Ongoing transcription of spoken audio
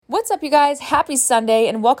up, you guys? Happy Sunday,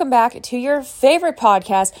 and welcome back to your favorite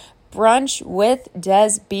podcast, Brunch with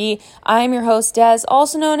Des B. I'm your host, Des,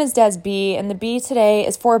 also known as Des B, and the B today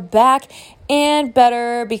is for back and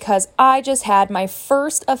better because I just had my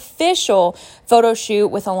first official photo shoot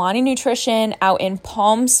with Alani Nutrition out in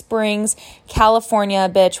Palm Springs, California.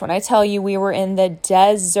 Bitch, when I tell you we were in the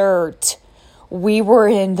desert. We were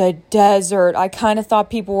in the desert. I kind of thought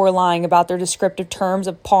people were lying about their descriptive terms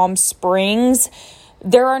of Palm Springs.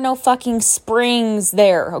 There are no fucking springs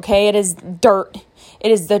there, okay? It is dirt. It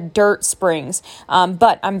is the dirt springs.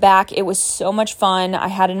 But I'm back. It was so much fun. I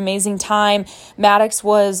had an amazing time. Maddox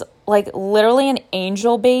was like literally an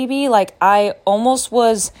angel baby. Like I almost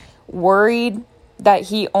was worried that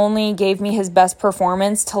he only gave me his best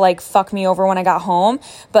performance to like fuck me over when I got home.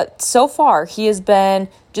 But so far, he has been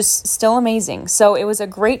just still amazing. So it was a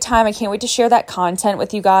great time. I can't wait to share that content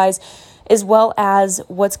with you guys, as well as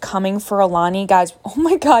what's coming for Alani. Guys, oh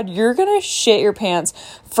my God, you're gonna shit your pants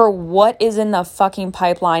for what is in the fucking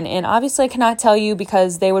pipeline. And obviously I cannot tell you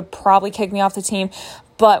because they would probably kick me off the team.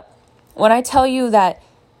 But when I tell you that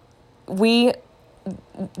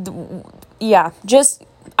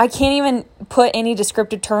I can't even put any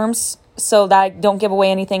descriptive terms so that I don't give away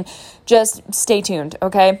anything. Just stay tuned,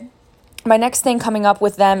 okay? My next thing coming up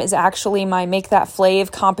with them is actually my Make That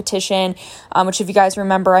Flav competition, which if you guys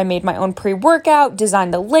remember, I made my own pre-workout,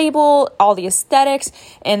 designed the label, all the aesthetics,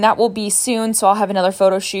 and that will be soon. So I'll have another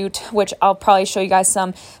photo shoot, which I'll probably show you guys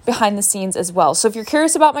some behind the scenes as well. So if you're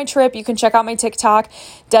curious about my trip, you can check out my TikTok,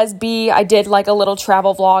 Des B. I did like a little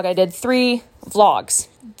travel vlog. I did 3 vlogs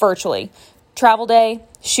virtually. Travel day,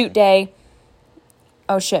 shoot day.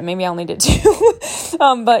 Oh shit, maybe I only did 2.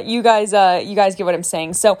 But you guys get what I'm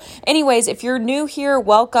saying. So anyways, if you're new here,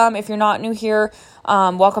 welcome. If you're not new here,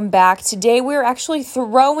 welcome back. Today we're actually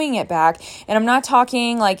throwing it back, and I'm not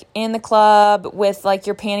talking like in the club with like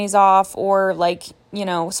your panties off or like, you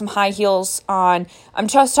know, some high heels on. I'm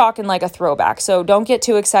just talking like a throwback. So don't get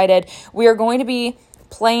too excited. We are going to be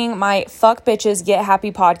playing my Fuck Bitches Get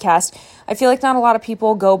Happy podcast. I feel like not a lot of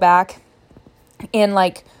people go back and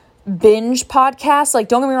like binge podcasts. Like,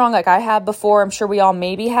 don't get me wrong, like I have before. I'm sure we all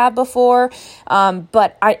maybe have before.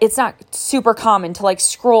 But it's not super common to like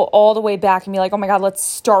scroll all the way back and be like, oh my God, let's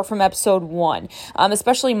start from episode 1.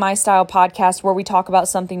 Especially my style podcast where we talk about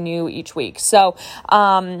something new each week. So,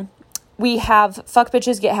 we have Fuck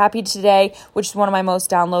Bitches Get Happy today, which is one of my most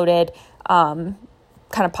downloaded, kind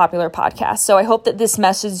of popular podcasts. So I hope that this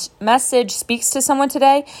message speaks to someone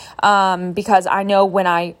today. Because I know when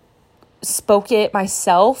I spoke it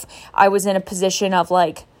myself, I was in a position of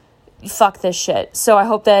like, fuck this shit. So I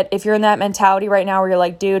hope that if you're in that mentality right now where you're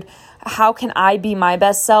like, dude, how can I be my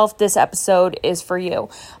best self? This episode is for you.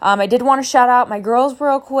 I did want to shout out my girls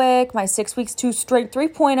real quick, my 6 weeks 2 straight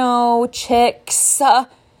 3.0 chicks.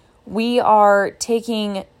 We are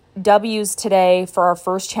taking W's today for our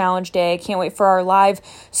first challenge day. Can't wait for our live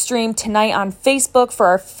stream tonight on Facebook for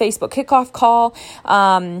our Facebook kickoff call.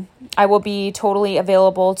 I will be totally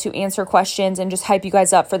available to answer questions and just hype you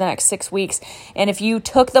guys up for the next 6 weeks. And if you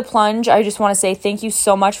took the plunge, I just want to say thank you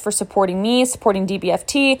so much for supporting me, supporting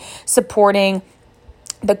DBFT, supporting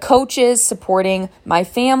the coaches, supporting my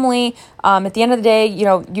family. At the end of the day, you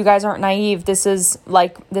know, you guys aren't naive. This is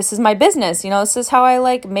my business. You know, this is how I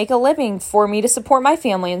like make a living for me to support my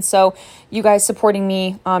family. And so you guys supporting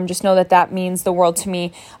me, just know that means the world to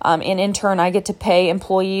me. And in turn, I get to pay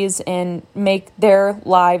employees and make their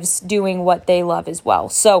lives doing what they love as well.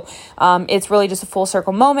 So it's really just a full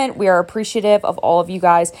circle moment. We are appreciative of all of you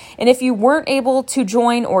guys. And if you weren't able to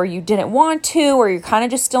join or you didn't want to, or you're kind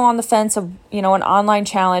of just still on the fence of, you know, an online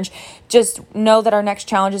challenge, just know that our next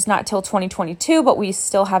challenge is not till 2022, but we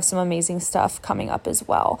still have some amazing stuff coming up as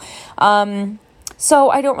well. So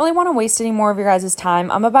I don't really want to waste any more of your guys'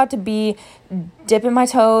 time. I'm about to be dipping my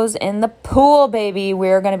toes in the pool, baby.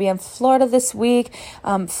 We're going to be in Florida this week.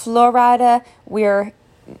 Florida, we're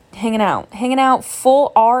hanging out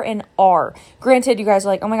full R&R. Granted, you guys are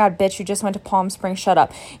like, oh my God, bitch, you just went to Palm Springs. Shut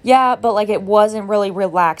up. Yeah, but like it wasn't really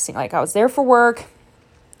relaxing. Like I was there for work.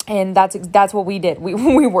 And that's what we did.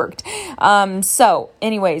 We worked. So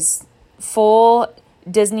anyways, full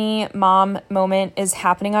Disney mom moment is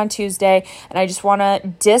happening on Tuesday. And I just want to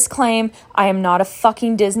disclaim, I am not a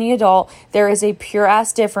fucking Disney adult. There is a pure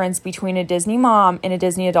ass difference between a Disney mom and a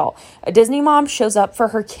Disney adult. A Disney mom shows up for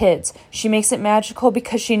her kids. She makes it magical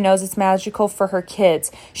because she knows it's magical for her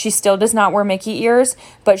kids. She still does not wear Mickey ears,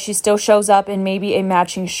 but she still shows up in maybe a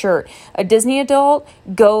matching shirt. A Disney adult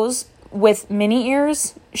goes with Minnie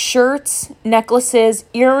ears shirts, necklaces,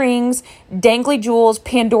 earrings, dangly jewels,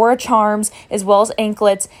 Pandora charms, as well as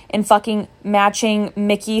anklets, and fucking matching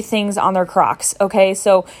Mickey things on their Crocs, okay?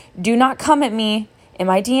 So do not come at me in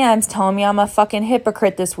my DMs telling me I'm a fucking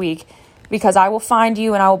hypocrite this week, because I will find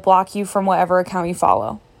you and I will block you from whatever account you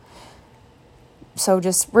follow. So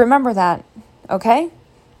just remember that, okay?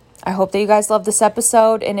 I hope that you guys love this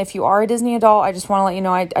episode, and if you are a Disney adult, I just want to let you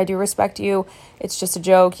know I do respect you. It's just a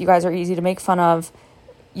joke. You guys are easy to make fun of.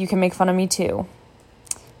 You can make fun of me too.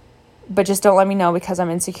 But just don't let me know because I'm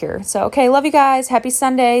insecure. So, okay, love you guys. Happy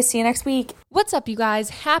Sunday. See you next week. What's up, you guys?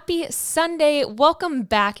 Happy Sunday. Welcome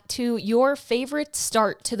back to your favorite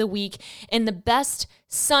start to the week and the best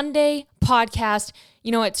Sunday podcast.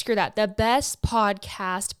 You know what? Screw that. The best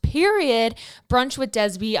podcast, period. Brunch with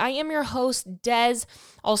Des B. I am your host, Des,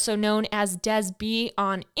 also known as Des B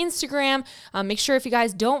on Instagram. Make sure if you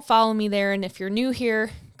guys don't follow me there, and if you're new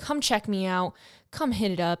here, come check me out. Come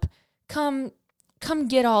hit it up. Come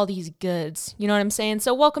get all these goods. You know what I'm saying?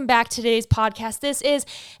 So welcome back to today's podcast. This is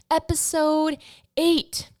episode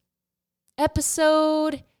 8.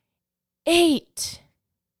 Episode 8.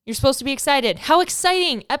 You're supposed to be excited. How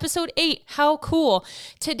exciting! Episode 8. How cool.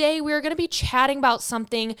 Today we're going to be chatting about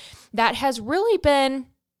something that has really been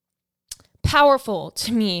powerful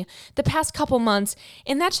to me the past couple months,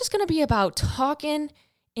 and that's just going to be about talking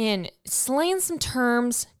and slaying some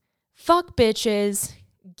terms. Fuck bitches,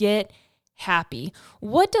 get happy.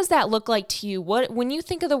 What does that look like to you? When you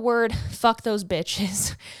think of the word fuck those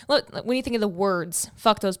bitches, when you think of the words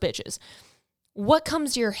fuck those bitches, what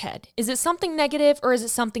comes to your head? Is it something negative or is it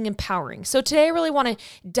something empowering? So today I really want to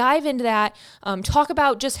dive into that, talk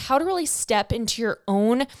about just how to really step into your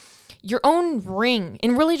own ring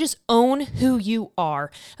and really just own who you are.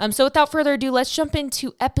 So without further ado, let's jump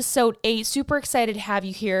into episode 8. Super excited to have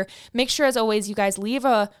you here. Make sure, as always, you guys leave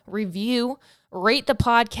a review, rate the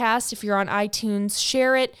podcast if you're on iTunes,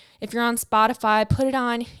 share it. If you're on Spotify, put it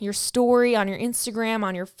on your story, on your Instagram,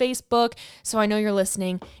 on your Facebook, so I know you're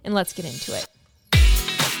listening, and let's get into it.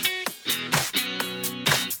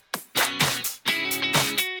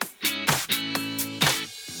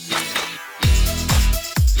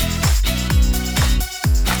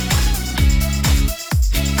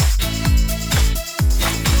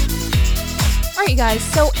 You guys,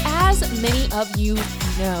 so as many of you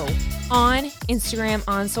know, on Instagram,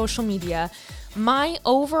 on social media, my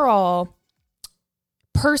overall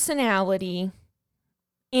personality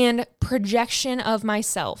and projection of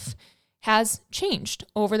myself has changed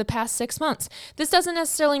over the past 6 months. This doesn't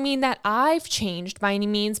necessarily mean that I've changed by any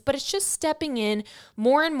means, but it's just stepping in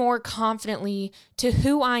more and more confidently to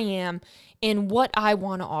who I am and what I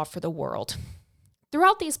want to offer the world.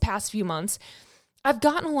 Throughout these past few months, I've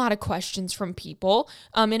gotten a lot of questions from people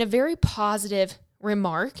in a very positive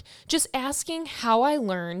remark, just asking how I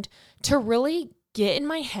learned to really get in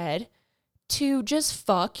my head to just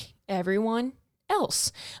fuck everyone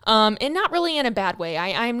else. And not really in a bad way.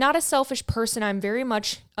 I'm not a selfish person. I'm very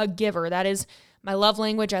much a giver. That is my love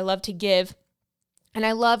language. I love to give and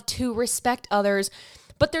I love to respect others.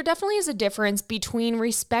 But there definitely is a difference between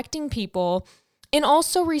respecting people and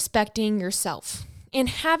also respecting yourself, and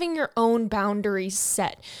having your own boundaries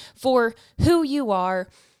set for who you are,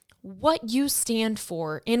 what you stand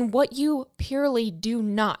for, and what you purely do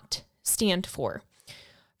not stand for.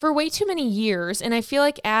 For way too many years, and I feel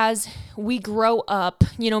like as we grow up,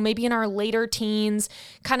 maybe in our later teens,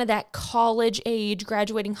 kind of that college age,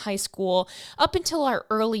 graduating high school, up until our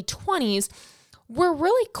early 20s, we're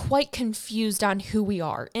really quite confused on who we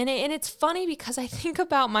are. And it's funny because I think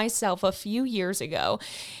about myself a few years ago,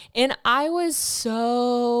 and I was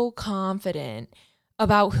so confident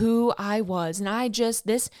about who I was. And I just,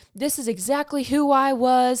 this is exactly who I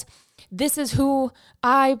was. This is who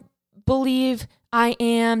I believe I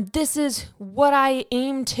am. This is what I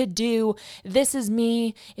aim to do. This is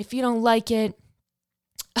me. If you don't like it,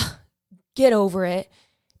 get over it.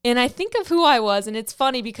 And I think of who I was, and it's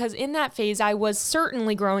funny because in that phase, I was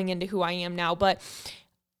certainly growing into who I am now, but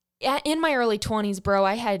in my early 20s, bro,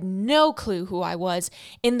 I had no clue who I was.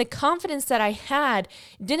 And the confidence that I had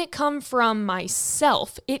didn't come from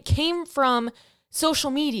myself. It came from social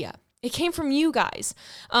media. It came from you guys,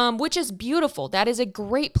 which is beautiful. That is a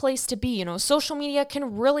great place to be. Social media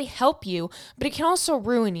can really help you, but it can also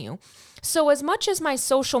ruin you. So as much as my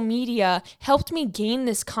social media helped me gain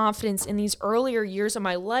this confidence in these earlier years of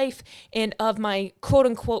my life and of my quote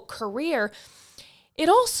unquote career, it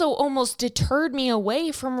also almost deterred me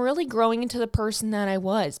away from really growing into the person that I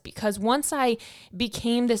was, because once I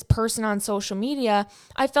became this person on social media,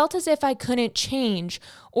 I felt as if I couldn't change,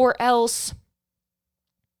 or else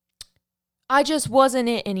I just wasn't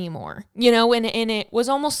it anymore, and it was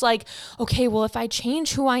almost like, okay, well, if I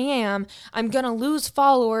change who I am, I'm going to lose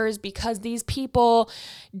followers because these people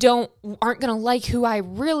aren't going to like who I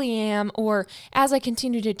really am. Or as I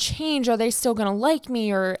continue to change, are they still going to like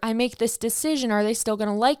me? Or I make this decision, are they still going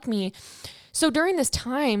to like me? So during this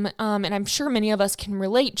time, and I'm sure many of us can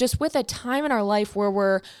relate, just with a time in our life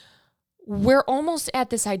where we're almost at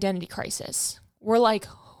this identity crisis. We're like,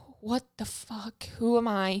 what the fuck? Who am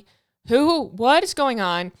I? What is going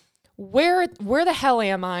on? Where the hell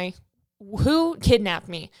am I? Who kidnapped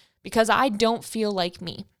me? Because I don't feel like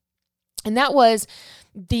me. And that was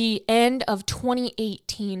the end of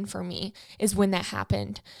 2018 for me, is when that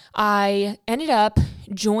happened. I ended up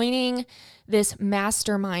joining this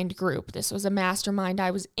mastermind group. This was a mastermind I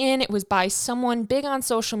was in. It was by someone big on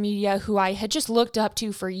social media who I had just looked up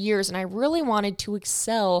to for years, and I really wanted to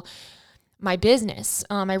excel my business.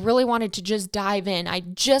 I really wanted to just dive in. I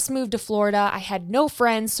just moved to Florida. I had no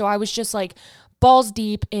friends, so I was just like balls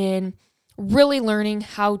deep in really learning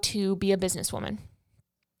how to be a businesswoman.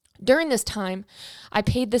 During this time, I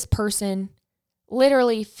paid this person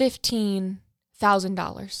literally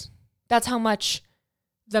 $15,000. That's how much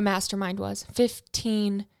the mastermind was,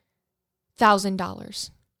 $15,000.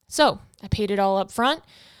 So I paid it all up front.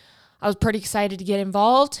 I was pretty excited to get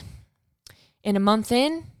involved. In a month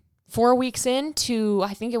in, 4 weeks into,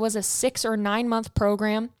 I think it was a 6 or 9 month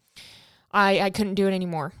program, I couldn't do it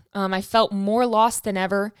anymore. I felt more lost than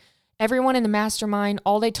ever. Everyone in the mastermind,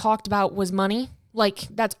 all they talked about was money. Like,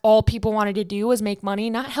 that's all people wanted to do, was make money,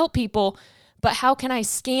 not help people, but how can I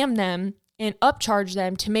scam them and upcharge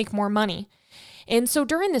them to make more money? And so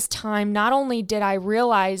during this time, not only did I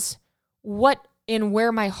realize what and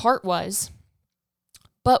where my heart was,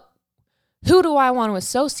 but who do I want to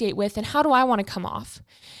associate with and how do I want to come off?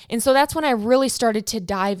 And so that's when I really started to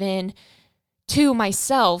dive in to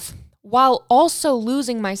myself while also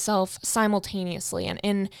losing myself simultaneously.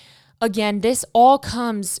 And again, this all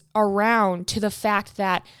comes around to the fact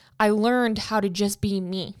that I learned how to just be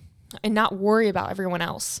me and not worry about everyone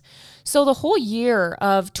else. So the whole year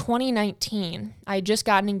of 2019, I had just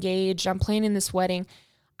gotten engaged. I'm planning this wedding.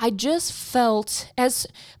 I just felt, as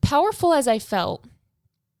powerful as I felt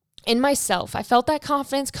in myself, I felt that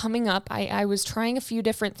confidence coming up. I was trying a few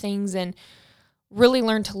different things and really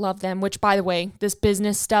learned to love them, which, by the way, this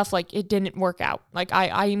business stuff, like, it didn't work out. Like,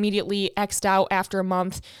 I immediately X'd out after a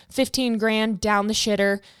month, 15 grand down the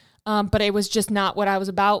shitter. But it was just not what I was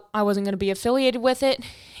about. I wasn't going to be affiliated with it,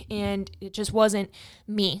 and it just wasn't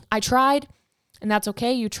me. I tried, and that's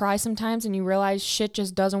okay. You try sometimes and you realize shit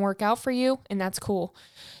just doesn't work out for you, and that's cool.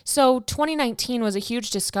 So 2019 was a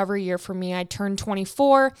huge discovery year for me. I turned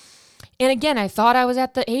 24, and again, I thought I was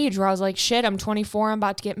at the age where I was like, shit, I'm 24, I'm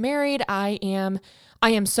about to get married. I am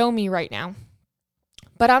so me right now.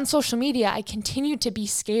 But on social media, I continued to be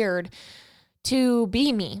scared to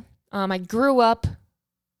be me. I grew up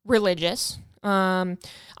religious. I'm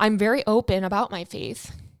very open about my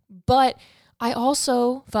faith, but I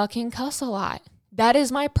also fucking cuss a lot. That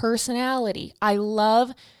is my personality. I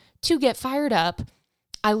love to get fired up.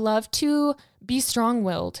 I love to be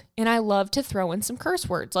strong-willed, and I love to throw in some curse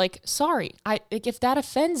words. Like, sorry, if that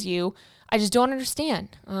offends you, I just don't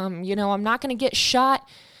understand. I'm not going to get shot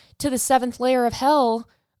to the 7th layer of hell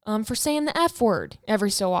for saying the F word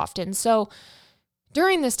every so often. So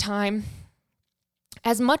during this time,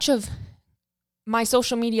 as much of my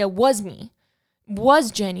social media was me,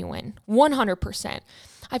 was genuine, 100%,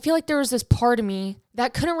 I feel like there was this part of me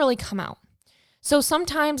that couldn't really come out. So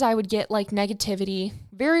sometimes I would get like negativity,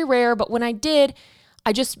 very rare, but when I did,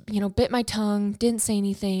 I just, bit my tongue, didn't say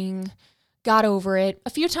anything, got over it. A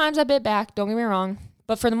few times I bit back, don't get me wrong,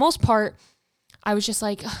 but for the most part, I was just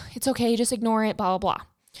like, it's okay, just ignore it, blah, blah, blah.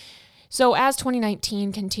 So as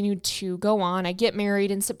 2019 continued to go on, I get married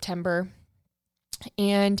in September,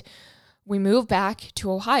 and we moved back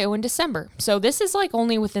to Ohio in December. So this is like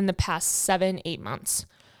only within the past 7-8 months.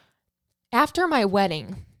 After my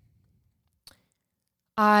wedding,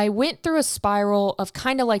 I went through a spiral of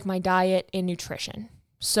kind of like my diet and nutrition.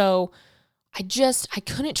 So I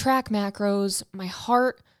couldn't track macros. My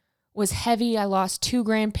heart was heavy. I lost 2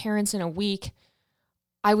 grandparents in a week.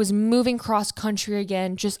 I was moving cross country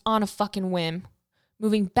again, just on a fucking whim,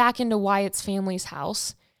 moving back into Wyatt's family's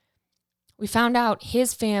house. We found out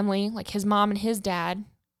his family, like his mom and his dad,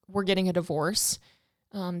 were getting a divorce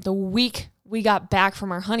the week we got back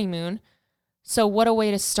from our honeymoon. So what a way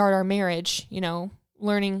to start our marriage,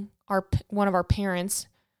 learning one of our parents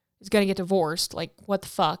is going to get divorced. Like, what the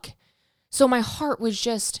fuck? So my heart was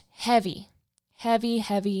just heavy, heavy,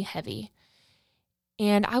 heavy, heavy.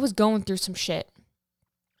 And I was going through some shit.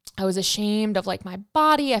 I was ashamed of like my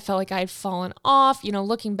body. I felt like I had fallen off.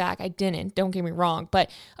 Looking back, I didn't. Don't get me wrong.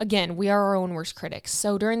 But again, we are our own worst critics.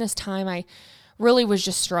 So during this time, I really was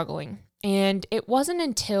just struggling. And it wasn't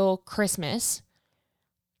until Christmas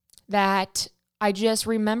that I just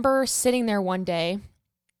remember sitting there one day.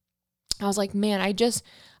 I was like, man,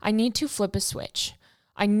 I need to flip a switch.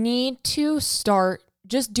 I need to start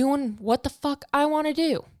just doing what the fuck I want to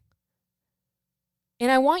do.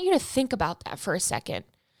 And I want you to think about that for a second.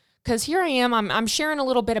 Because here I am, I'm sharing a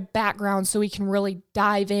little bit of background so we can really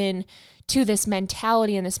dive in to this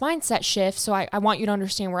mentality and this mindset shift. So I want you to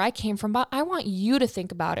understand where I came from, but I want you to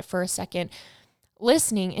think about it for a second,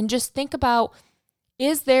 listening, and just think about,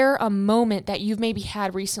 is there a moment that you've maybe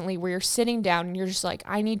had recently where you're sitting down and you're just like,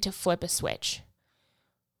 I need to flip a switch?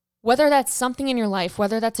 Whether that's something in your life,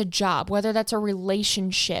 whether that's a job, whether that's a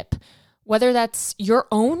relationship, whether that's your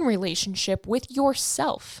own relationship with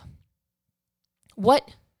yourself.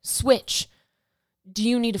 What switch do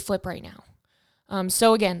you need to flip right now?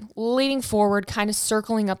 So again, leading forward, kind of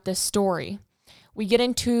circling up this story, we get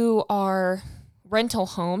into our rental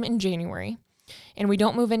home in January, and we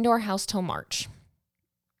don't move into our house till March.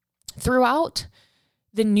 Throughout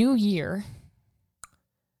the new year,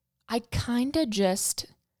 I kind of just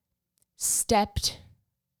stepped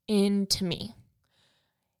into me.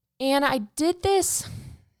 And I did this,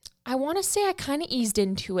 I want to say I kind of eased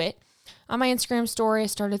into it. On my Instagram story, I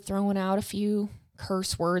started throwing out a few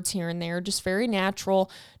curse words here and there, just very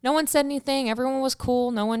natural. No one said anything. Everyone was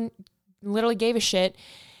cool. No one literally gave a shit.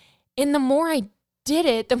 And the more I did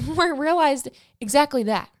it, the more I realized exactly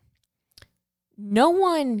that. No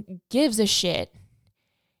one gives a shit.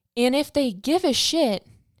 And if they give a shit,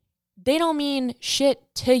 they don't mean shit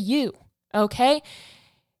to you, okay?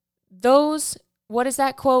 What is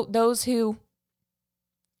that quote? Those who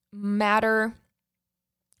matter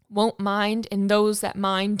won't mind, and those that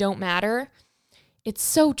mind don't matter. It's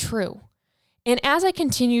so true. And as I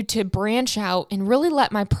continued to branch out and really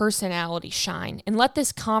let my personality shine and let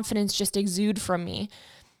this confidence just exude from me,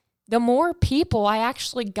 the more people I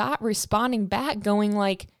actually got responding back going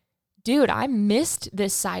like, dude, I missed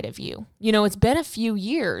this side of you. It's been a few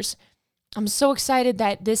years. I'm so excited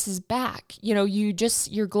that this is back.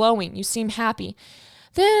 You're glowing. You seem happy.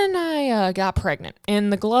 Then I got pregnant,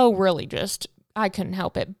 and the glow really just, I couldn't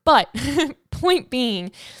help it. But point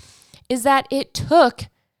being is that it took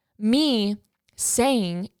me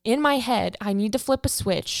saying in my head, I need to flip a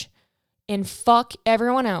switch and fuck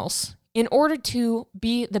everyone else in order to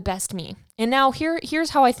be the best me. And now here's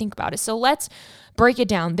how I think about it. So let's break it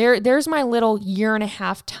down. There's my little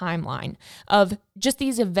 1.5 timeline of just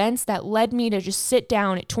these events that led me to just sit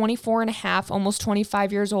down at 24 and a half, almost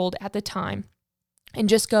 25 years old at the time, and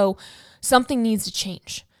just go, something needs to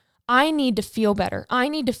change. I need to feel better. I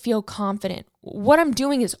need to feel confident. What I'm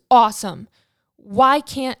doing is awesome. Why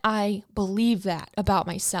can't I believe that about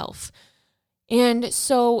myself? And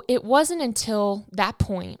so it wasn't until that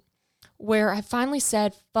point where I finally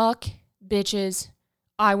said, fuck bitches,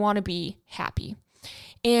 I want to be happy.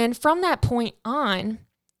 And from that point on,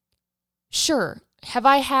 sure, have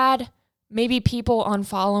I had maybe people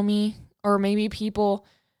unfollow me, or maybe people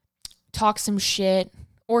talk some shit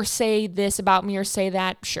or say this about me or say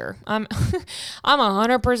that? Sure. I'm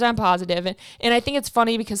 100% positive. And I think it's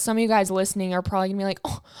funny because some of you guys listening are probably gonna be like,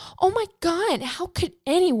 oh my God, how could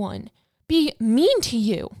anyone be mean to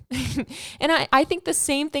you? And I think the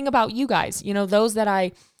same thing about you guys, those that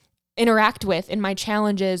I interact with in my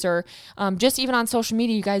challenges, or just even on social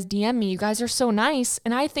media, you guys DM me, you guys are so nice.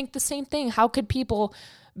 And I think the same thing. How could people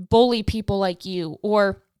bully people like you?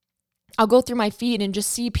 Or I'll go through my feed and just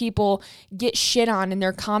see people get shit on in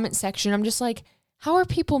their comment section. I'm just like, how are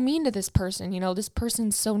people mean to this person? This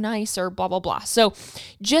person's so nice, or blah, blah, blah. So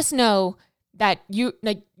just know that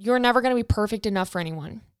you're never going to be perfect enough for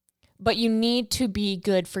anyone, but you need to be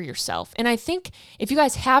good for yourself. And I think if you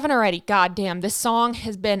guys haven't already, goddamn, this song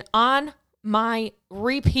has been on my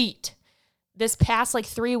repeat this past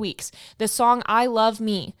 3 weeks. The song I Love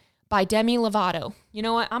Me by Demi Lovato. You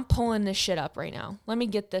know what? I'm pulling this shit up right now. Let me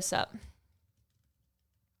get this up.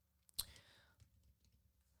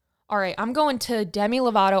 All right, I'm going to Demi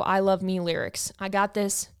Lovato I Love Me lyrics. I got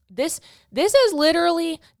this. This is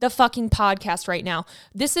literally the fucking podcast right now.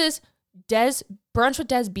 This is Brunch with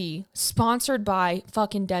Des B, sponsored by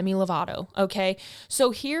fucking Demi Lovato, okay?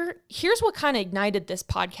 So here's what kind of ignited this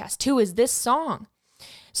podcast too, is this song.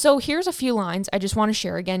 So here's a few lines I just want to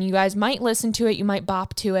share. Again, you guys might listen to it, you might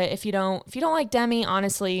bop to it. If you don't like Demi,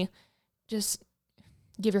 honestly, just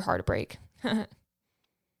give your heart a break.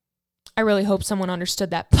 I really hope someone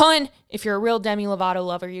understood that pun. If you're a real Demi Lovato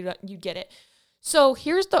lover, you get it. So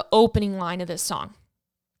here's the opening line of this song.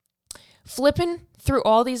 flipping through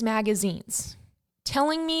all these magazines,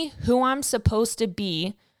 telling me who I'm supposed to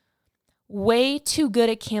be, way too good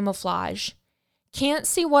at camouflage, can't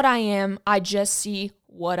see what I am, I just see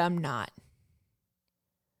what I'm not.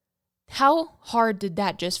 How hard did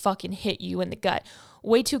that just fucking hit you in the gut?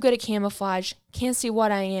 Way too good at camouflage, can't see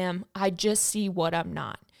what I am, I just see what I'm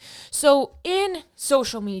not. So in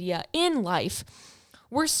social media, in life,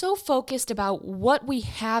 we're so focused about what we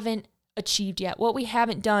haven't achieved yet, what we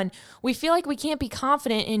haven't done. We feel like we can't be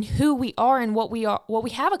confident in who we are and what we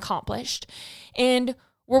have accomplished. And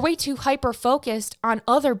we're way too hyper focused on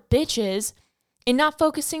other bitches and not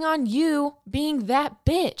focusing on you being that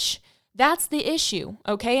bitch. That's the issue,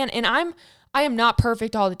 okay? And I am not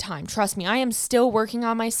perfect all the time. Trust me, I am still working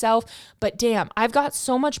on myself, but damn, I've got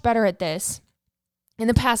so much better at this in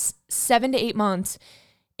the past 7 to 8 months,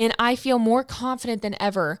 and I feel more confident than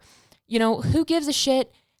ever. You know, who gives a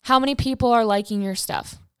shit how many people are liking your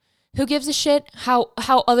stuff? Who gives a shit how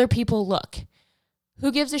other people look?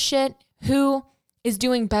 Who gives a shit who is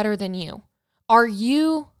doing better than you? Are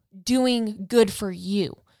you doing good for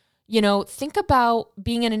you? You know, think about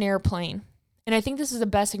being in an airplane, and I think this is the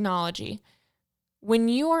best analogy. When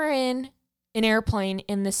you are in an airplane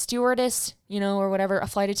and the stewardess, you know, or whatever, a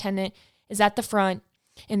flight attendant is at the front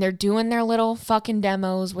and they're doing their little fucking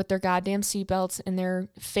demos with their goddamn seatbelts and their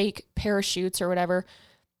fake parachutes or whatever,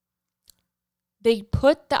 they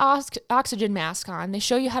put the oxygen mask on, they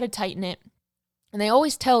show you how to tighten it, and they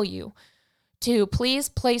always tell you to please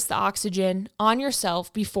place the oxygen on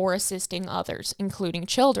yourself before assisting others, including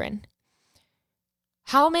children.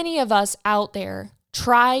 How many of us out there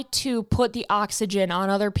try to put the oxygen on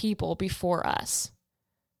other people before us?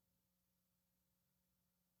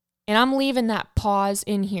 And I'm leaving that pause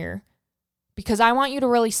in here because I want you to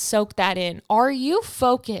really soak that in. Are you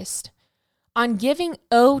focused on giving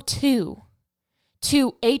O2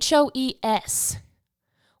 to HOES?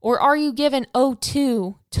 Or are you giving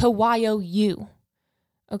O2 to YOU?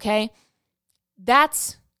 Okay?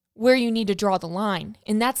 That's where you need to draw the line.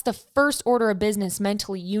 And that's the first order of business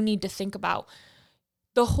mentally you need to think about.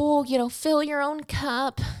 The whole, you know, fill your own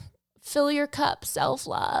cup, fill your cup,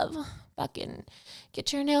 self-love, fucking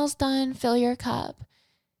get your nails done, fill your cup.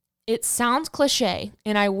 It sounds cliche,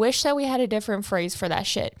 and I wish that we had a different phrase for that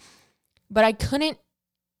shit. But I couldn't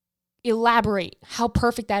elaborate how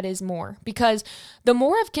perfect that is more, because the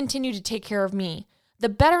more I've continued to take care of me, the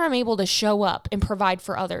better I'm able to show up and provide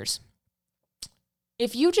for others.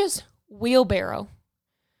 If you just wheelbarrow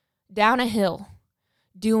down a hill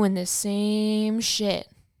doing the same shit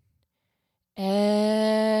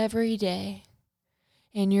every day,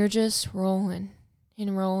 and you're just rolling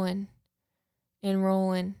and rolling and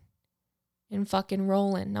rolling and fucking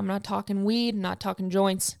rolling. I'm not talking weed, I'm not talking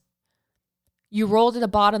joints. You roll to the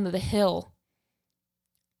bottom of the hill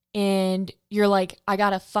and you're like, I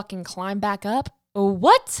gotta fucking climb back up.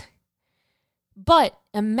 What? But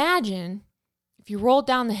imagine if you rolled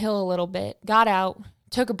down the hill a little bit, got out,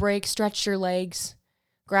 took a break, stretched your legs,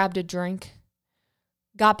 grabbed a drink,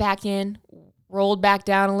 got back in, rolled back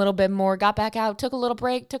down a little bit more, got back out, took a little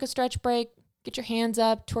break, took a stretch break, get your hands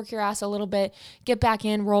up, twerk your ass a little bit, get back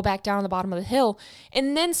in, roll back down on the bottom of the hill.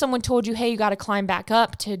 And then someone told you, hey, you got to climb back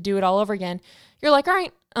up to do it all over again. You're like, all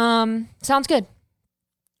right, sounds good.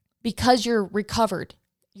 Because you're recovered,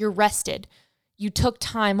 you're rested, you took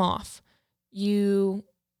time off, you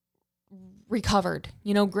recovered.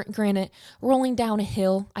 You know, granted, rolling down a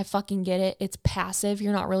hill, I fucking get it. It's passive.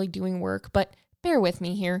 You're not really doing work, but bear with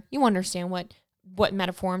me here. You understand what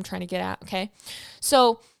metaphor I'm trying to get at, okay?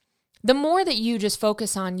 So the more that you just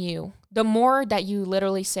focus on you, the more that you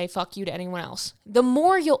literally say fuck you to anyone else, the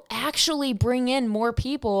more you'll actually bring in more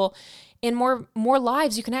people and more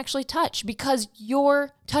lives you can actually touch, because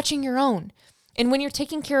you're touching your own. And when you're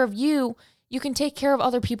taking care of you, you can take care of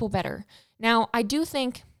other people better. Now, I do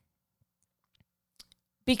think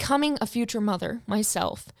becoming a future mother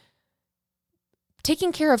myself,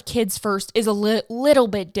 taking care of kids first is a little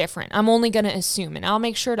bit different. I'm only going to assume, and I'll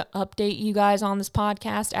make sure to update you guys on this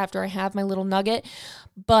podcast after I have my little nugget.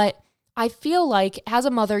 But I feel like as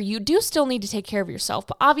a mother, you do still need to take care of yourself.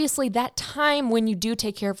 But obviously that time when you do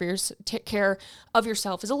take care of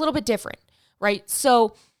yourself is a little bit different, right?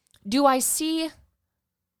 So do I see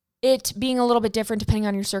it being a little bit different depending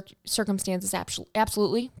on your circumstances?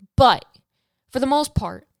 Absolutely. But for the most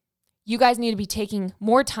part, you guys need to be taking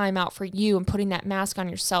more time out for you and putting that mask on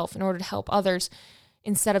yourself in order to help others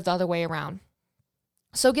instead of the other way around.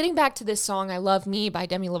 So getting back to this song, I Love Me by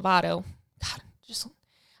Demi Lovato. God,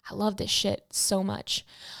 I love this shit so much.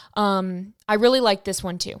 I really like this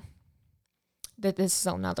one too. That this is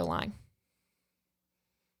another line.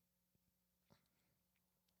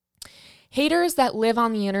 Haters that live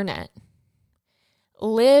on the internet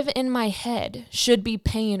live in my head, should be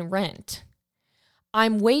paying rent.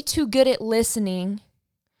 I'm way too good at listening.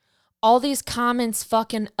 All these comments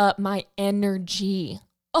fucking up my energy.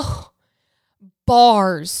 Oh,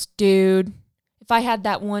 bars, dude. If I had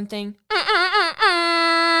that one thing,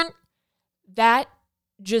 that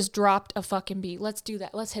just dropped a fucking beat. Let's do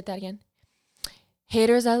that. Let's hit that again.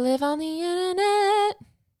 Haters that live on the internet,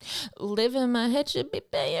 live in my head, should be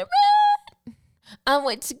paying rent. I'm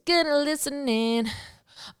way too good at listening.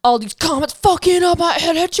 All these comments fucking up my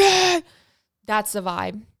energy. That's the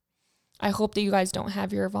vibe. I hope that you guys don't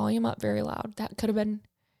have your volume up very loud. That could have been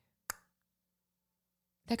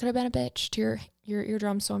a bitch to your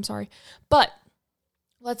eardrums, so I'm sorry. But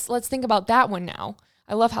let's think about that one now.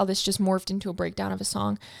 I love how this just morphed into a breakdown of a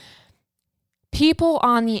song. People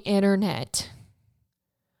on the internet,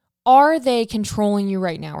 are they controlling you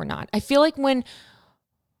right now or not? I feel like when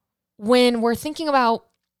we're thinking about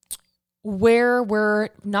where we're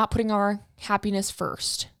not putting our happiness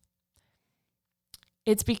first,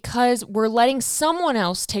 it's because we're letting someone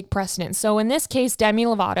else take precedence. So in this case, Demi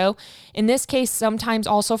Lovato. In this case, sometimes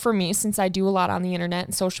also for me, since I do a lot on the internet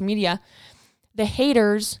and social media, the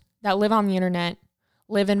haters that live on the internet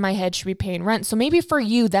live in my head, should be paying rent. So maybe for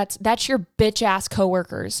you, that's your bitch ass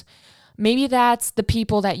coworkers. Maybe that's the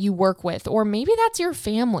people that you work with, or maybe that's your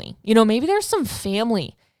family. You know, maybe there's some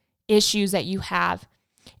family issues that you have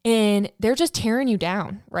and they're just tearing you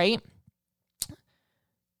down, right?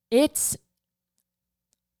 It's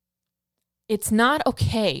not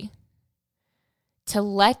okay to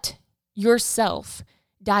let yourself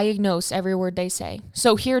diagnose every word they say.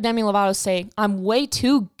 So here Demi Lovato say, I'm way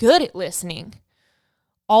too good at listening.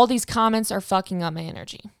 All these comments are fucking up my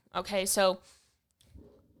energy. Okay, so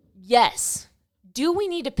yes, do we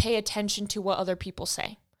need to pay attention to what other people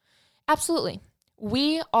say? Absolutely.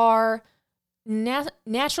 We are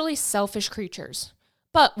naturally selfish creatures.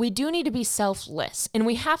 But we do need to be selfless, and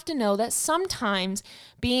we have to know that sometimes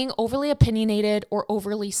being overly opinionated or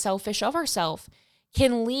overly selfish of ourselves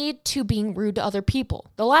can lead to being rude to other people.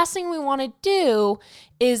 The last thing we want to do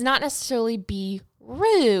is not necessarily be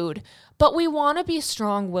rude, but we want to be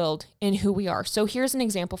strong-willed in who we are. So here's an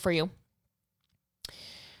example for you.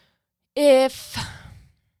 If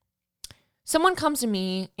someone comes to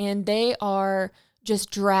me and they are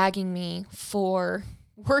just dragging me for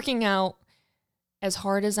working out as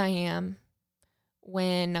hard as I am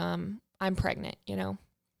when I'm pregnant, you know.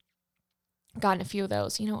 Gotten a few of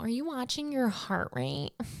those, you know, are you watching your heart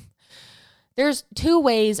rate? There's two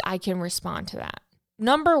ways I can respond to that.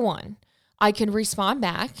 Number one, I could respond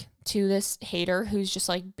back to this hater who's just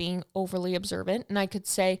like being overly observant, and I could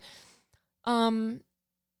say, I'm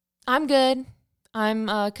good.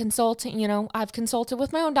 I'm consulting, you know, I've consulted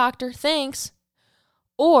with my own doctor. Thanks.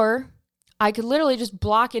 Or I could literally just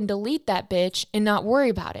block and delete that bitch and not worry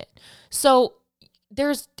about it. So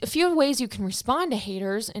there's a few ways you can respond to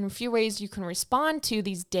haters and a few ways you can respond to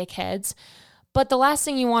these dickheads. But the last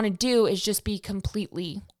thing you want to do is just be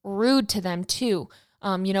completely rude to them too.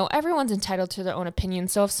 You know, everyone's entitled to their own opinion.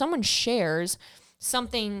 So if someone shares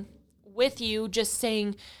something with you, just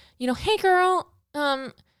saying, you know, hey girl,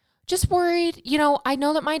 just worried, you know, I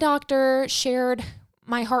know that my doctor shared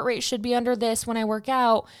my heart rate should be under this when I work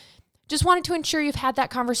out. Just wanted to ensure you've had that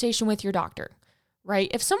conversation with your doctor, right?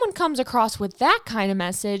 If someone comes across with that kind of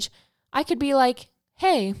message, I could be like,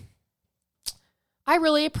 hey, I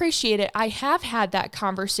really appreciate it. I have had that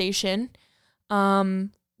conversation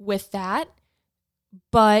with that,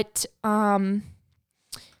 but, you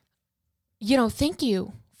know, thank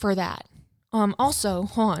you for that. Also,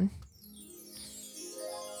 hold on.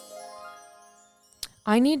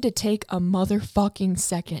 I need to take a motherfucking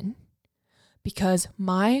second because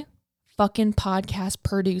my fucking podcast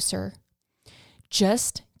producer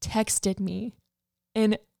just texted me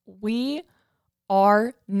and we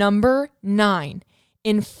are number 9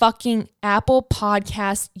 in fucking Apple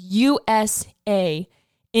Podcasts USA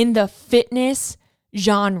in the fitness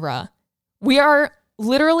genre. We are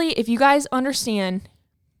literally, if you guys understand,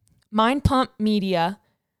 Mind Pump Media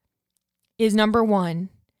is number 1.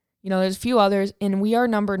 You know, there's a few others, and we are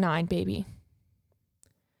number 9, baby.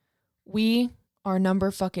 We are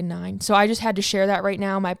number fucking 9. So I just had to share that right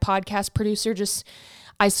now. My podcast producer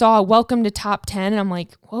I saw a welcome to top 10, and I'm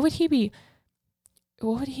like, what would he be?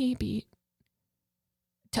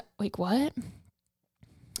 Like, what?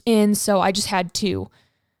 And so I just had to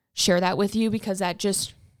share that with you because that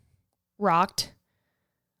just rocked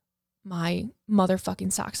my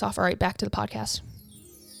motherfucking socks off. All right, back to the podcast.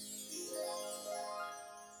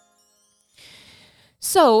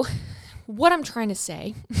 So what I'm trying to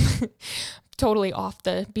say totally off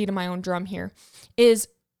the beat of my own drum here, is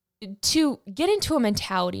to get into a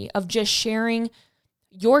mentality of just sharing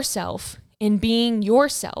yourself and being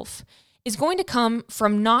yourself is going to come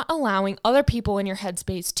from not allowing other people in your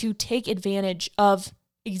headspace to take advantage of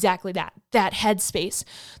exactly that headspace.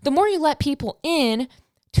 The more you let people in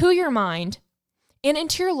to your mind and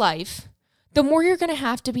into your life, the more you're going to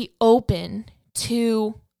have to be open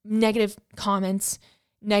to negative comments,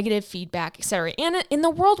 negative feedback, etc. And in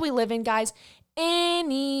the world we live in, guys,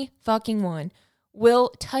 any fucking one will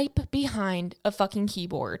type behind a fucking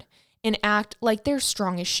keyboard and act like they're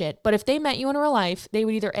strong as shit. But if they met you in real life, they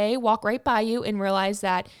would either A, walk right by you and realize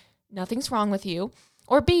that nothing's wrong with you,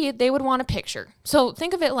 or B, they would want a picture. So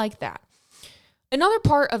think of it like that. Another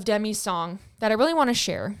part of Demi's song that I really want to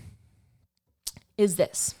share is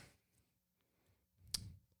this.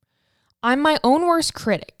 I'm my own worst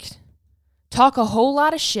critic. Talk a whole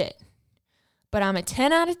lot of shit, but I'm a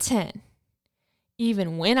 10 out of 10,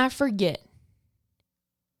 even when I forget.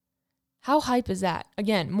 How hype is that?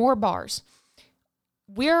 Again, more bars.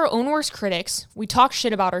 We're our own worst critics. We talk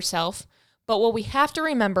shit about ourselves, but what we have to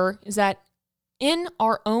remember is that in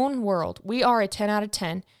our own world, we are a 10 out of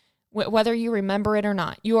 10. Whether you remember it or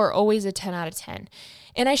not, you are always a 10 out of 10.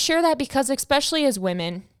 And I share that because, especially as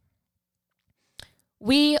women,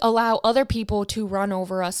 we allow other people to run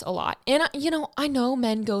over us a lot. And, I know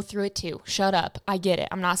men go through it too. Shut up. I get it.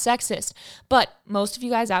 I'm not sexist. But most of you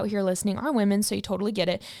guys out here listening are women, so you totally get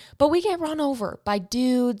it. But we get run over by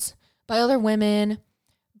dudes, by other women,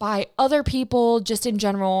 by other people just in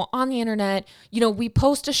general on the internet. We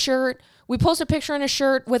post a shirt. We post a picture in a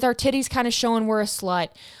shirt with our titties kind of showing we're a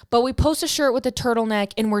slut, but we post a shirt with a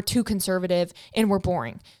turtleneck and we're too conservative and we're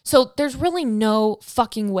boring. So there's really no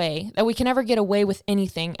fucking way that we can ever get away with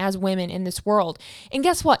anything as women in this world. And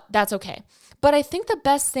guess what? That's okay. But I think the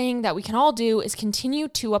best thing that we can all do is continue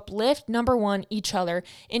to uplift, number one, each other,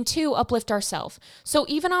 and two, uplift ourselves. So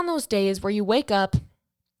even on those days where you wake up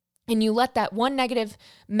and you let that one negative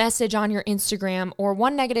message on your Instagram or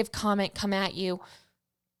one negative comment come at you,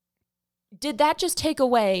 did that just take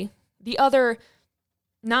away the other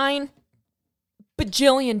 9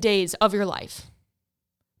 bajillion days of your life?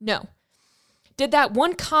 No. Did that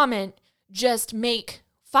one comment just make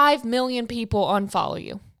 5 million people unfollow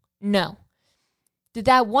you? No. Did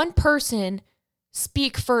that one person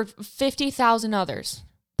speak for 50,000 others?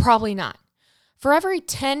 Probably not. For every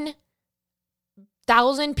 10,000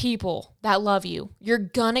 people that love you, you're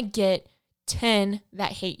gonna get 10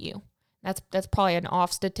 that hate you. That's probably an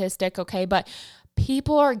off statistic, okay? But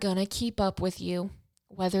people are gonna keep up with you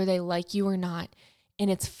whether they like you or not.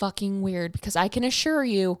 And it's fucking weird because I can assure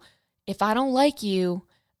you, if I don't like you,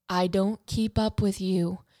 I don't keep up with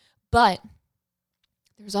you. But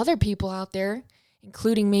there's other people out there,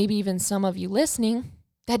 including maybe even some of you listening,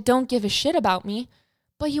 that don't give a shit about me,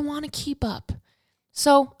 but you want to keep up.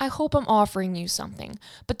 So I hope I'm offering you something.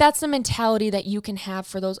 But that's the mentality that you can have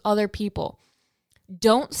for those other people.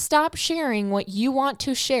 Don't stop sharing what you want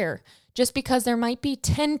to share just because there might be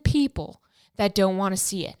 10 people that don't want to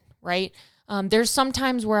see it, right? There's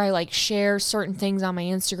sometimes where I share certain things on my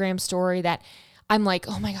Instagram story that I'm like,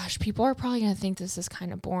 oh my gosh, people are probably going to think this is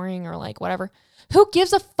kind of boring or whatever. Who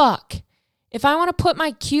gives a fuck? If I want to put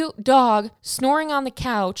my cute dog snoring on the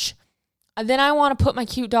couch, then I want to put my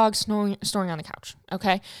cute dog snoring on the couch,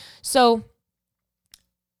 okay? So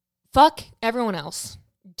fuck everyone else.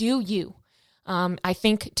 Do you. I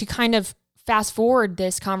think to kind of fast forward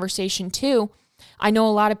this conversation too, I know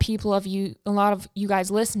a lot of you guys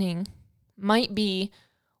listening might be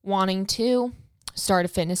wanting to start a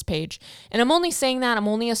fitness page. And I'm only saying that, I'm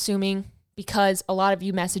only assuming because a lot of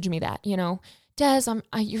you message me that, Des,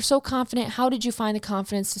 you're so confident. How did you find the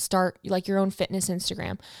confidence to start your own fitness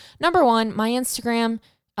Instagram? Number one, my Instagram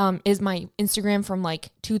is my Instagram from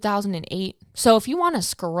 2008. So if you want to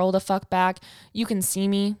scroll the fuck back, you can see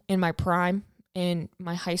me in my prime, in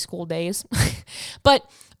my high school days. But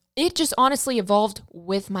it just honestly evolved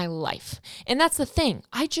with my life. And that's the thing.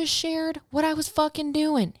 I just shared what I was fucking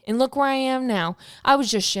doing. And look where I am now. I was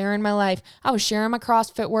just sharing my life. I was sharing my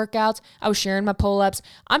CrossFit workouts. I was sharing my pull-ups.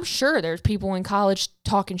 I'm sure there's people in college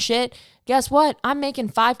talking shit. Guess what? I'm making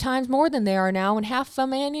 5 times more than they are now, and half of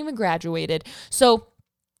them ain't even graduated. So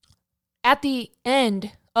at the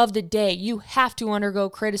end of the day, you have to undergo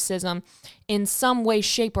criticism in some way,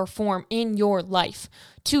 shape, or form in your life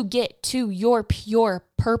to get to your pure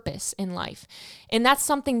purpose in life. And that's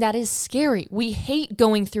something that is scary. We hate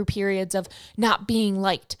going through periods of not being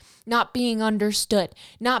liked, not being understood,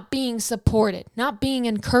 not being supported, not being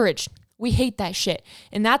encouraged. We hate that shit.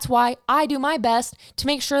 And that's why I do my best to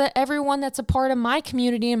make sure that everyone that's a part of my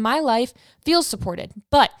community and my life feels supported.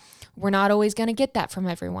 But We're not always going to get that from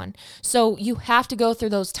everyone. So you have to go through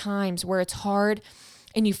those times where it's hard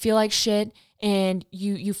and you feel like shit and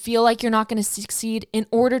you feel like you're not going to succeed in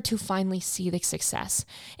order to finally see the success.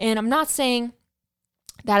 And I'm not saying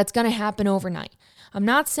that it's going to happen overnight. I'm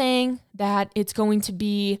not saying that it's going to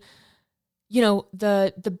be,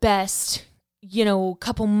 the best,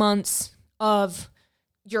 couple months of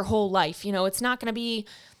your whole life. It's not going to be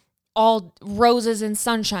all roses and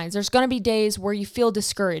sunshines. There's going to be days where you feel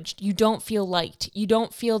discouraged. You don't feel liked. You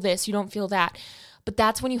don't feel this. You don't feel that. But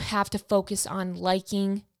that's when you have to focus on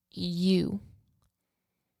liking you.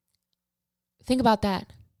 Think about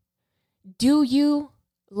that. Do you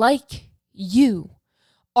like you?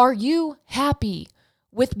 Are you happy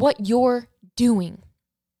with what you're doing?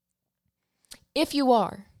 If you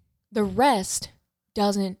are, the rest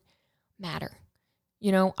doesn't matter.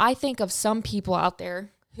 I think of some people out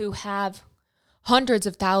there who have hundreds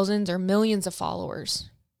of thousands or millions of followers.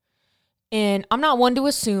 And I'm not one to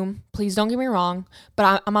assume, please don't get me wrong,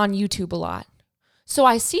 but I'm on YouTube a lot. So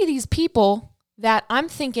I see these people that I'm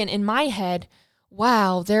thinking in my head,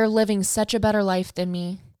 wow, they're living such a better life than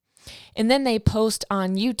me. And then they post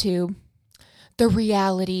on YouTube the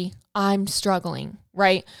reality, I'm struggling,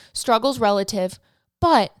 right? Struggle's relative,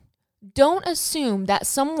 but don't assume that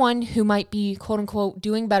someone who might be quote unquote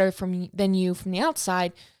doing better than you from the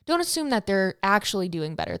outside, don't assume that they're actually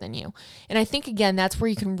doing better than you. And I think again, that's where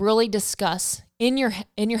you can really discuss in your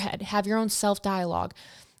head, have your own self-dialogue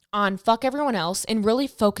on fuck everyone else and really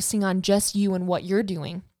focusing on just you and what you're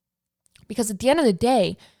doing. Because at the end of the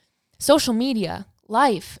day, social media,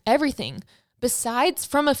 life, everything, besides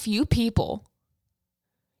from a few people,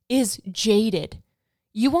 is jaded.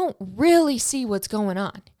 You won't really see what's going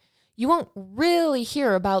on. You won't really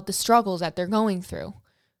hear about the struggles that they're going through.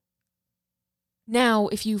 Now,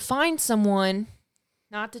 if you find someone,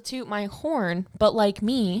 not to toot my horn, but like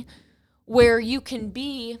me, where you can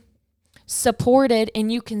be supported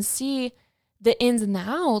and you can see the ins and the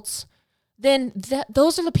outs, then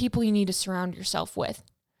those are the people you need to surround yourself with.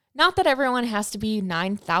 Not that everyone has to be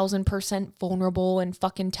 9,000% vulnerable and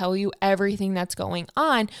fucking tell you everything that's going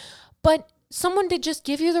on, but someone to just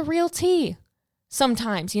give you the real tea.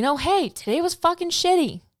 Sometimes, hey, today was fucking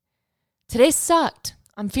shitty. Today sucked.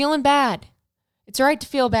 I'm feeling bad. It's all right to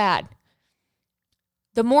feel bad.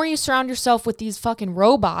 The more you surround yourself with these fucking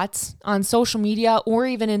robots on social media or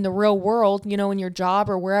even in the real world, in your job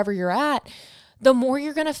or wherever you're at, the more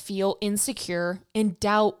you're going to feel insecure and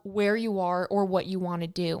doubt where you are or what you want to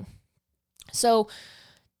do. So,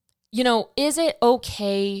 is it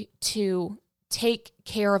okay to take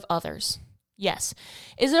care of others? Yes.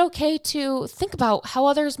 Is it okay to think about how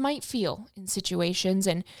others might feel in situations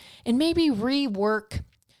and maybe rework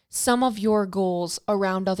some of your goals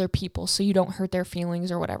around other people so you don't hurt their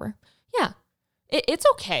feelings or whatever? Yeah, it's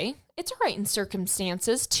okay. It's all right in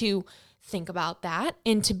circumstances to think about that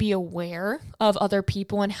and to be aware of other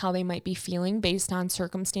people and how they might be feeling based on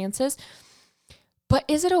circumstances. But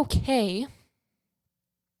is it okay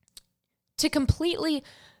to completely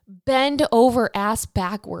bend over ass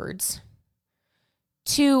backwards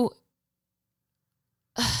to,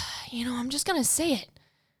 I'm just going to say it,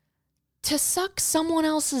 to suck someone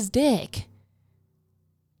else's dick,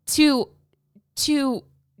 to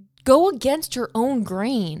go against your own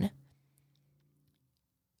grain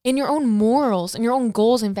in your own morals and your own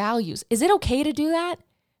goals and values? Is it okay to do that?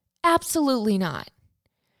 Absolutely not.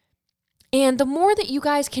 And the more that you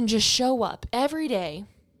guys can just show up every day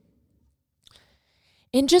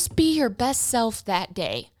and just be your best self that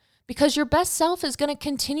day, because your best self is going to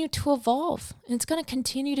continue to evolve and it's going to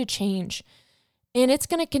continue to change and it's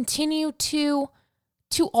going to continue to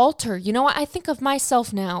alter. I think of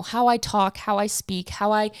myself now, how I talk, how I speak,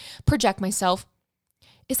 how I project myself.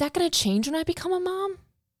 Is that going to change when I become a mom?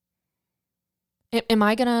 Am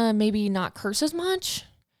I going to maybe not curse as much?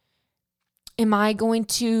 Am I going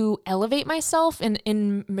to elevate myself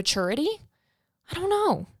in maturity? I don't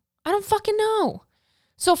know. I don't fucking know.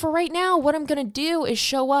 So for right now, what I'm going to do is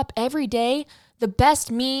show up every day, the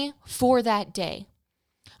best me for that day.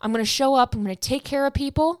 I'm going to show up, I'm going to take care of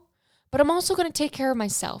people, but I'm also going to take care of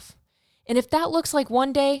myself. And if that looks like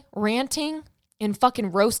one day ranting and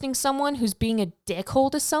fucking roasting someone who's being a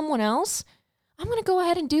dickhole to someone else, I'm going to go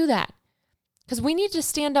ahead and do that. Because we need to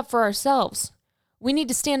stand up for ourselves. We need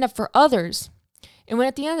to stand up for others. And when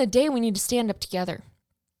at the end of the day, we need to stand up together.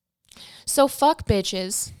 So fuck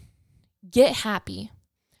bitches. Get happy.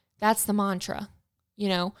 That's the mantra.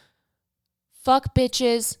 Fuck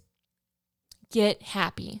bitches. Get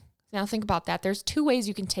happy. Now think about that. There's two ways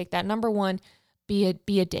you can take that. Number one, be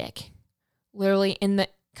a dick. Literally in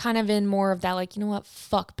more of that, like,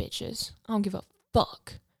 fuck bitches. I don't give a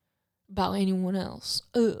fuck. about anyone else.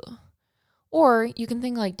 Ugh. Or you can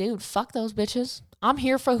think like, dude, fuck those bitches. I'm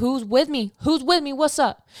here for who's with me. Who's with me? What's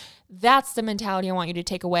up? That's the mentality I want you to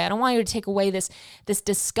take away. I don't want you to take away this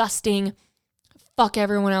disgusting fuck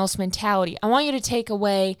everyone else mentality. I want you to take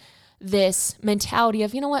away this mentality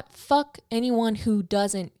of, you know what? Fuck anyone who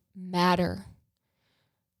doesn't matter.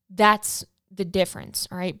 That's the difference,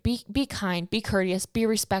 all right? Be kind, be courteous, be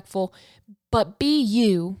respectful, but be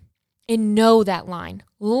you and know that line.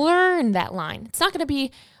 Learn that line. It's not going to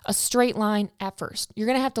be a straight line at first. You're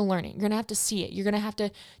going to have to learn it. You're going to have to see it. You're going to have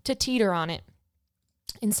to teeter on it.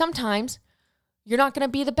 And sometimes you're not going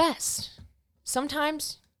to be the best.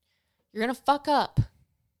 Sometimes you're going to fuck up.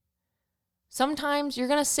 Sometimes you're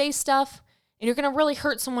going to say stuff and you're going to really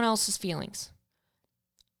hurt someone else's feelings.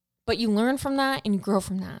 But you learn from that and you grow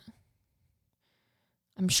from that.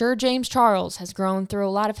 I'm sure James Charles has grown through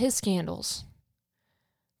a lot of his scandals,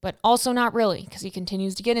 but also not really, because he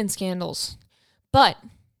continues to get in scandals. But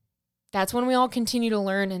that's when we all continue to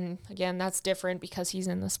learn. And again, that's different because he's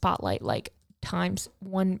in the spotlight like times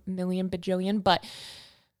 1 million bajillion. But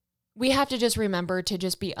we have to just remember to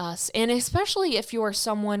just be us. And especially if you're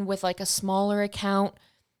someone with like a smaller account,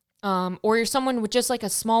 or you're someone with just like a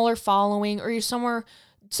smaller following, or you're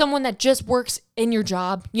someone that just works in your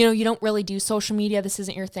job, you know, you don't really do social media, this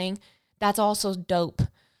isn't your thing, that's also dope.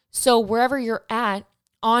 So wherever you're at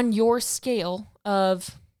on your scale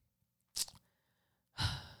of,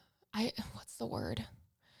 what's the word?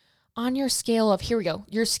 On your scale of, here we go,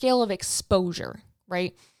 your scale of exposure,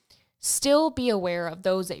 right? Still be aware of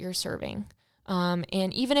those that you're serving.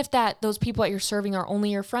 And even if those people that you're serving are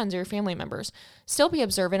only your friends or your family members, still be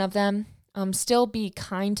observant of them, still be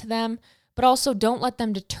kind to them, but also don't let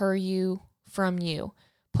them deter you from you.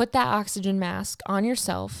 Put that oxygen mask on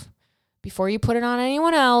yourself before you put it on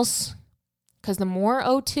anyone else, because the more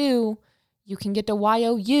O2 you can get to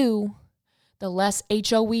YOU, the less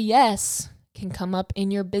HOES can come up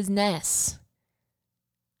in your business.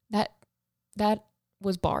 That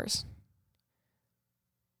was bars.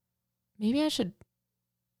 Maybe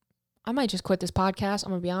I might just quit this podcast.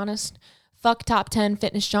 I'm going to be honest. Fuck top 10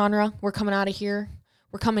 fitness genre. We're coming out of here.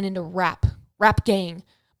 We're coming into rap gang,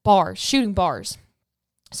 bars, shooting bars.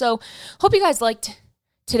 So hope you guys liked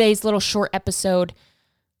today's little short episode.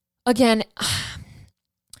 Again,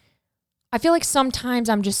 I feel like sometimes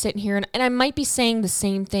I'm just sitting here and I might be saying the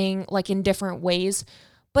same thing like in different ways.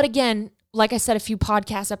 But again, like I said a few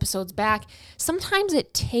podcast episodes back, sometimes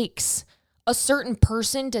it takes a certain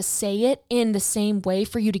person to say it in the same way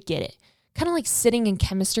for you to get it. Kind of like sitting in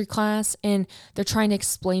chemistry class and they're trying to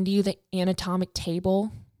explain to you the anatomic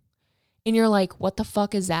table. And you're like, what the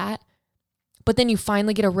fuck is that? But then you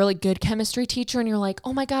finally get a really good chemistry teacher and you're like,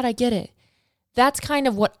 oh my God, I get it. That's kind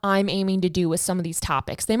of what I'm aiming to do with some of these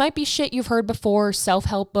topics. They might be shit you've heard before,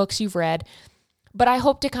 self-help books you've read, but I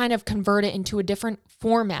hope to kind of convert it into a different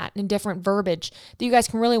format and different verbiage that you guys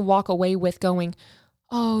can really walk away with going,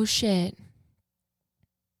 oh shit,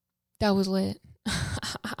 that was lit.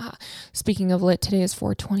 Speaking of lit, today is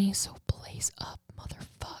 420, so blaze up,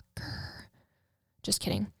 motherfucker. Just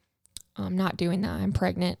kidding. I'm not doing that. I'm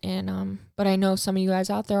pregnant, and but I know some of you guys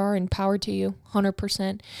out there are, empowered to you,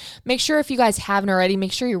 100%. Make sure, if you guys haven't already,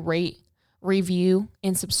 make sure you rate, review,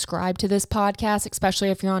 and subscribe to this podcast, especially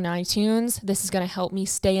if you're on iTunes. This is going to help me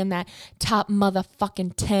stay in that top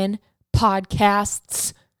motherfucking 10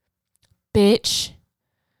 podcasts, bitch.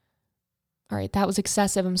 All right, that was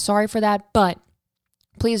excessive. I'm sorry for that, but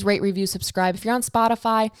please rate, review, subscribe. If you're on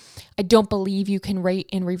Spotify, I don't believe you can rate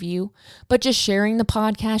and review, but just sharing the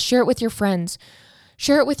podcast, share it with your friends,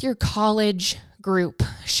 share it with your college group,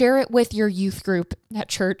 share it with your youth group at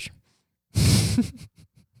church.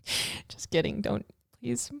 Just kidding. Don't,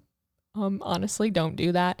 please. Honestly, don't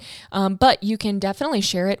do that. But you can definitely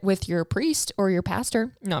share it with your priest or your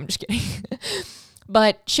pastor. No, I'm just kidding.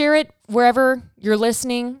 But share it wherever you're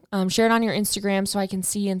listening. Share it on your Instagram so I can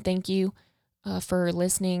see and thank you for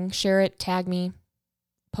listening. Share it, tag me,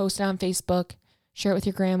 post it on Facebook, share it with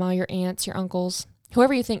your grandma, your aunts, your uncles,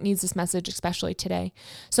 whoever you think needs this message, especially today.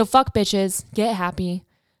 So fuck bitches, get happy,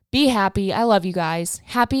 be happy. I love you guys.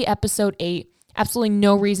 Happy episode 8. Absolutely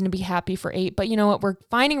no reason to be happy for 8, but you know what? We're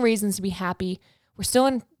finding reasons to be happy. We're still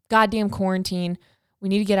in goddamn quarantine. We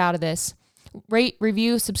need to get out of this. Rate,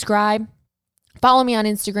 review, subscribe. Follow me on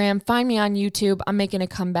Instagram. Find me on YouTube. I'm making a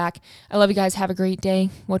comeback. I love you guys. Have a great day.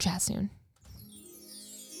 We'll chat soon.